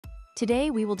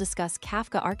Today we will discuss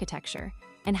Kafka architecture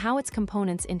and how its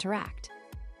components interact.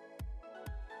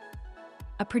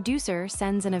 A producer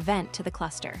sends an event to the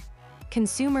cluster.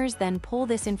 Consumers then pull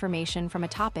this information from a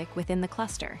topic within the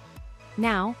cluster.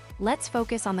 Now, let's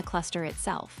focus on the cluster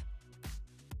itself.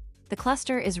 The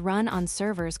cluster is run on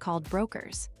servers called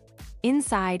brokers.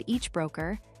 Inside each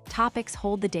broker, topics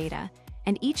hold the data,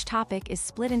 and each topic is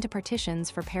split into partitions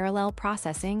for parallel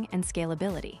processing and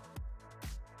scalability.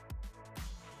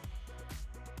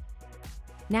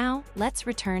 Now, let's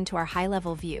return to our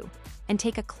high-level view and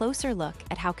take a closer look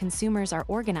at how consumers are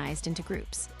organized into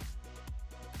groups.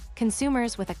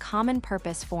 Consumers with a common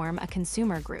purpose form a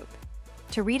consumer group.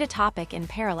 To read a topic in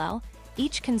parallel,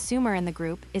 each consumer in the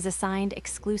group is assigned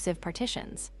exclusive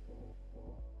partitions.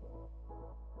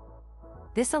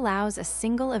 This allows a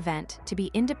single event to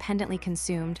be independently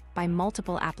consumed by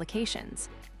multiple applications,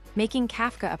 making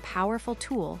Kafka a powerful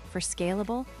tool for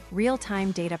scalable,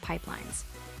 real-time data pipelines.